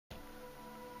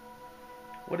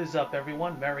What is up,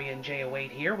 everyone? Mary and J08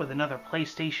 here with another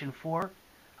PlayStation 4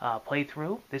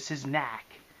 playthrough. This is Knack,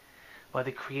 by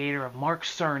the creator of Mark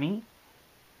Cerny,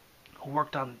 who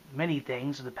worked on many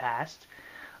things in the past,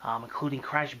 including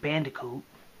Crash Bandicoot.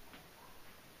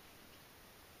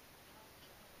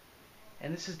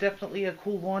 And this is definitely a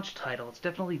cool launch title. It's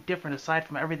definitely different aside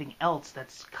from everything else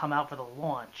that's come out for the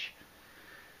launch.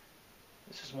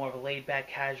 This is more of a laid-back,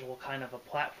 casual kind of a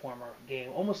platformer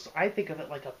game. Almost, I think of it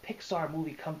like a Pixar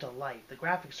movie come to life. The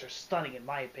graphics are stunning, in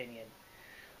my opinion.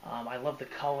 I love the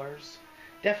colors.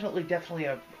 Definitely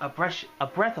a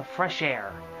breath of fresh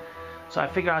air. So I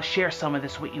figure I'll share some of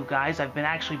this with you guys. I've been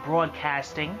actually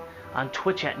broadcasting on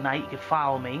Twitch at night. You can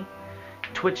follow me.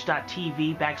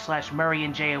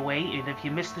 Twitch.tv/MurrayandJ08. And if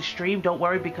you missed the stream, don't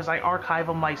worry because I archive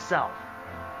them myself.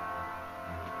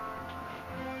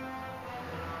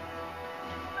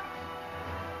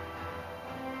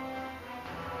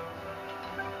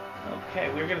 Okay,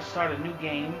 we're going to start a new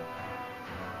game.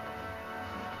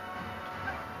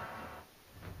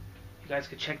 You guys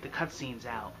can check the cutscenes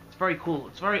out. It's very cool.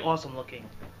 It's very awesome looking.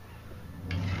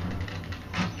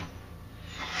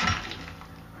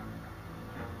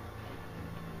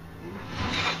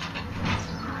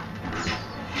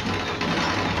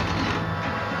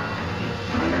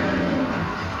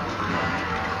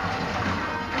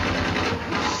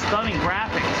 Stunning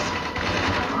graphics.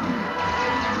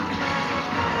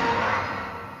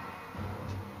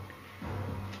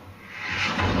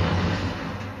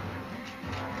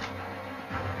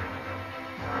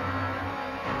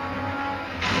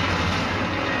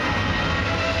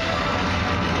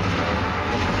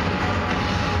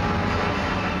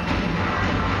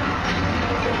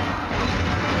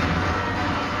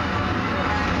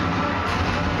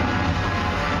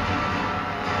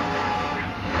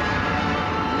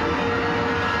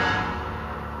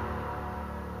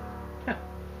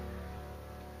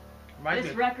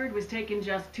 This record was taken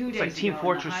just 2 days ago. It's like Team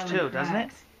Fortress 2, doesn't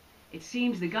it? It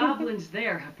seems the goblins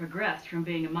there have progressed from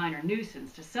being a minor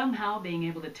nuisance to somehow being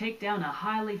able to take down a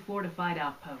highly fortified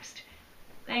outpost.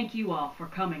 Thank you all for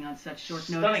coming on such short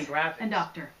notice. Stunning graphics. And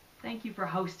Doctor, thank you for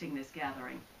hosting this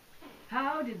gathering.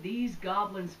 How did these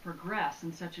goblins progress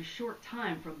in such a short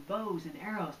time from bows and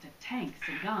arrows to tanks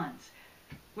and guns?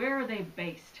 Where are they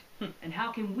based? And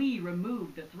how can we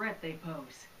remove the threat they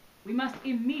pose? We must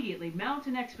immediately mount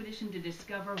an expedition to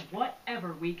discover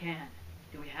whatever we can.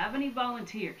 Do we have any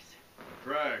volunteers?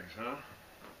 Crags, huh?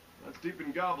 That's deep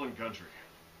in goblin country.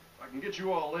 I can get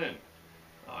you all in.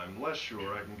 I'm less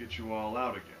sure I can get you all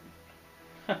out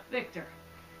again. Victor.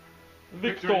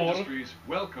 Victor Industries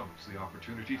welcomes the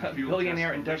opportunity to field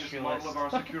billionaire test the latest industrialist. model of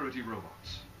our security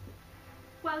robots.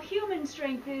 While human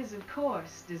strength is, of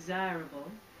course,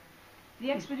 desirable,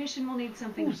 the expedition will need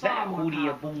something Who's far that more Hootie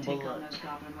powerful to take Boomba? on those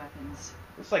goblin weapons.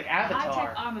 It's like The Avatar.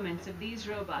 high-tech armaments of these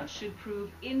robots should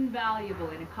prove invaluable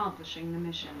in accomplishing the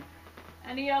mission.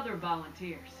 Any other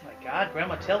volunteers? Oh my God,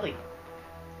 Grandma Tilly.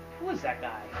 Who is that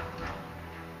guy?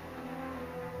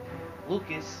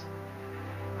 Lucas.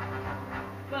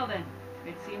 Well then,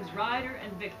 it seems Ryder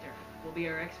and Victor will be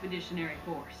our expeditionary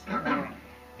force.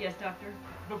 Yes, Doctor?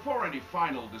 Before any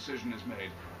final decision is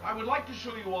made, I would like to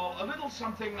show you all a little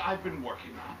something I've been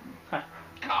working on.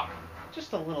 Come.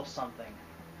 Just a little something.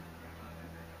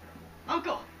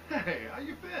 Uncle! Hey, how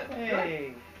you been?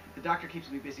 Hey. The doctor keeps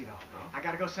me busy, though. I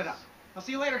gotta go set up. I'll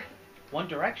see you later. One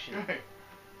Direction. Hey.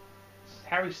 It's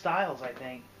Harry Styles, I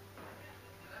think.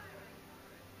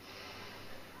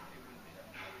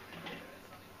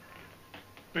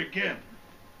 Begin.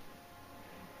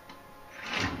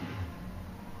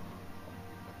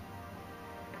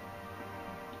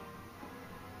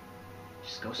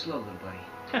 Just go slow, little buddy.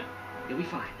 You'll be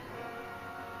fine.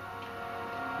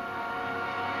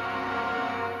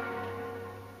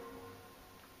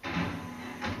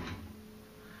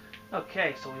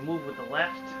 Okay, so we move with the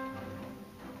left.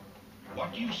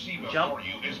 What you see before Jump.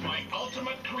 you is my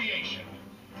ultimate creation,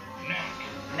 Knack.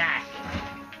 Knack.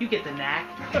 You get the knack.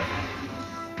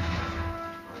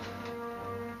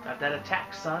 Got that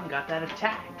attack, son. Got that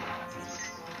attack.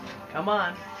 Come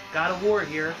on. God of War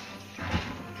here.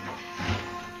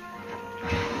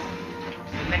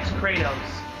 The next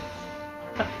Kratos.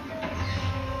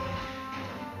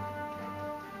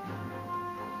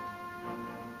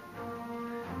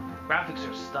 Graphics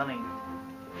are stunning.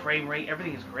 Frame rate,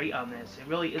 everything is great on this. It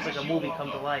really is like a movie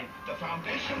come to life. The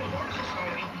foundation of our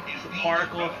society is The these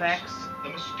particle relics, effects. the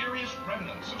mysterious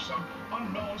remnants of some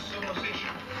unknown civilization.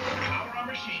 Power our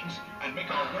machines and make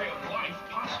our way of life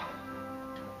possible.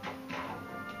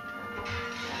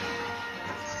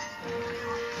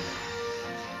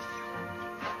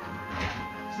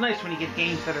 It's nice when you get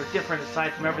games that are different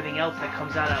aside from everything else that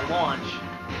comes out at launch.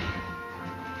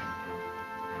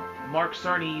 Mark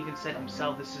Cerny even said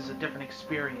himself this is a different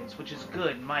experience, which is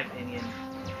good in my opinion.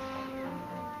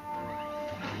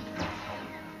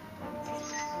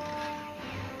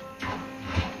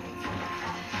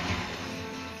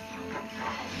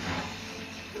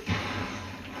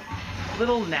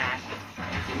 Little Knack.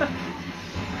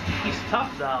 He's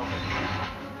tough though.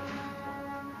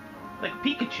 Like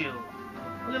Pikachu.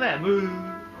 Look at that. Moo.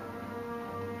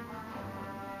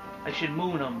 I should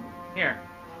moon him. Here.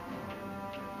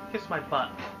 Kiss my butt.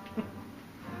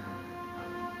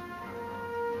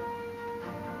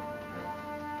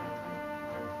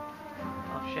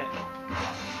 Oh shit.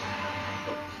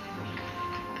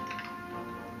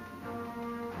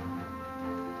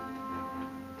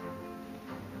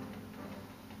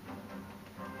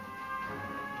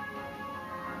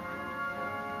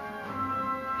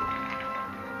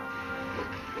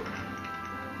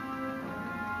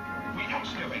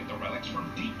 Excavate the relics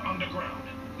from deep underground,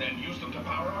 then use them to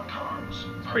power our cars,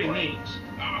 our pretty brains,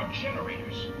 our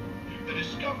generators. The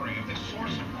discovery of this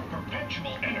source of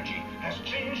perpetual energy has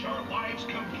changed our lives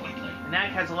completely.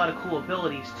 Knack has a lot of cool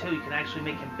abilities too. You can actually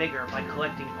make him bigger by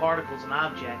collecting particles and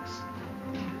objects,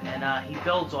 and he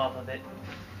builds off of it,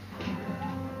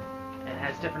 and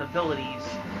has different abilities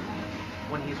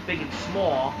when he's big and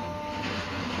small.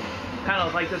 Kind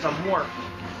of like there's a morph.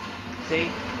 See?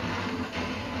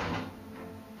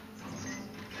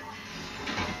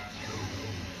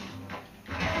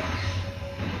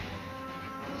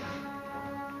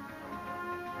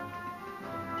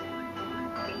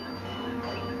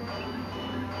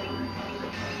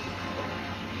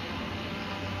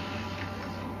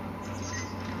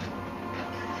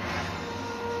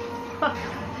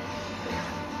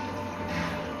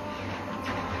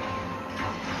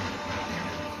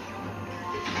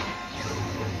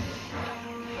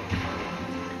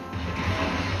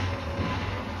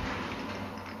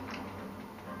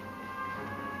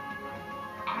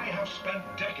 I have spent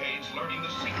decades learning the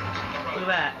secrets of the Look at relics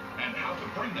that. and how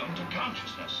to bring them to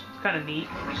consciousness. It's kind of neat.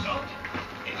 The result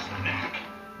is Knack.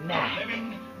 Knack. A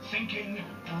living, thinking,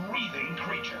 breathing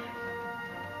creature.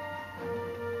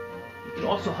 You can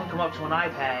also hook him up to an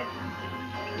iPad.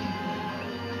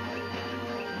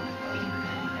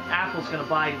 And Apple's gonna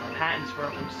buy patents for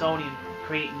it from Sony and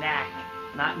create Knack,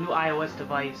 not new iOS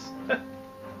device.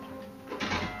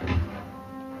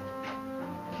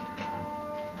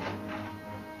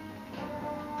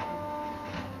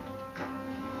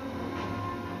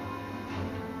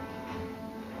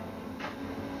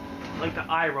 Like the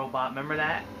iRobot, remember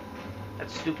that?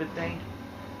 That stupid thing?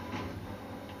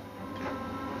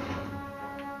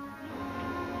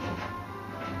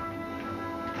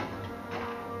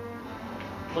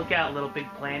 Look out, Little Big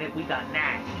Planet, we got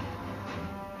Knack.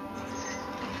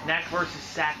 Knack versus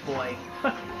Sackboy.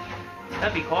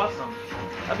 That'd be awesome.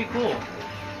 That'd be cool.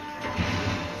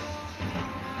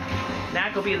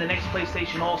 Knack will be in the next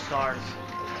PlayStation All-Stars.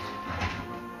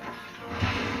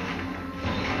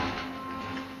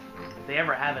 If they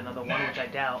ever have another one, which I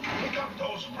doubt. Pick up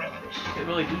those relics. They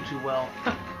really do too well.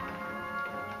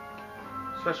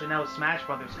 Especially now with Smash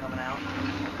Brothers coming out.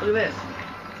 Look at this.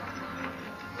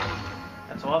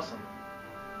 That's awesome.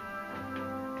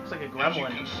 Looks like a As you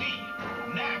gremlin. can see,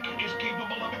 Knack is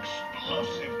capable of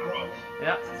explosive growth.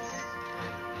 Yep.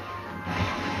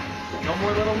 No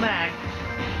more little Knack.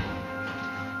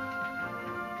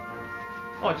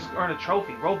 Oh, I just earned a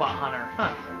trophy. Robot Hunter.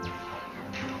 Huh.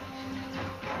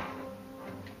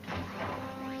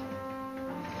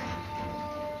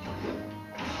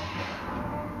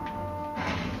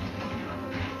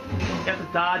 You have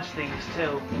to dodge things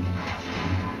too.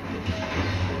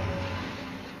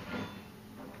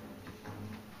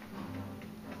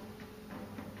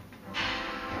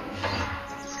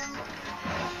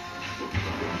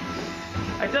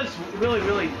 It does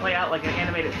really play out like an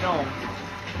animated film.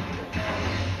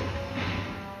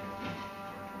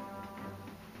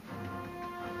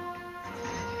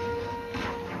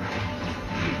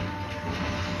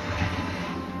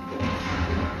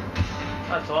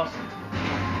 That's awesome.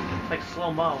 It's like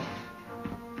slow-mo.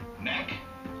 Knack,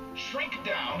 shrink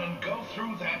down and go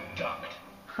through that duct.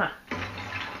 Huh.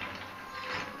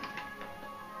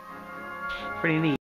 Pretty neat.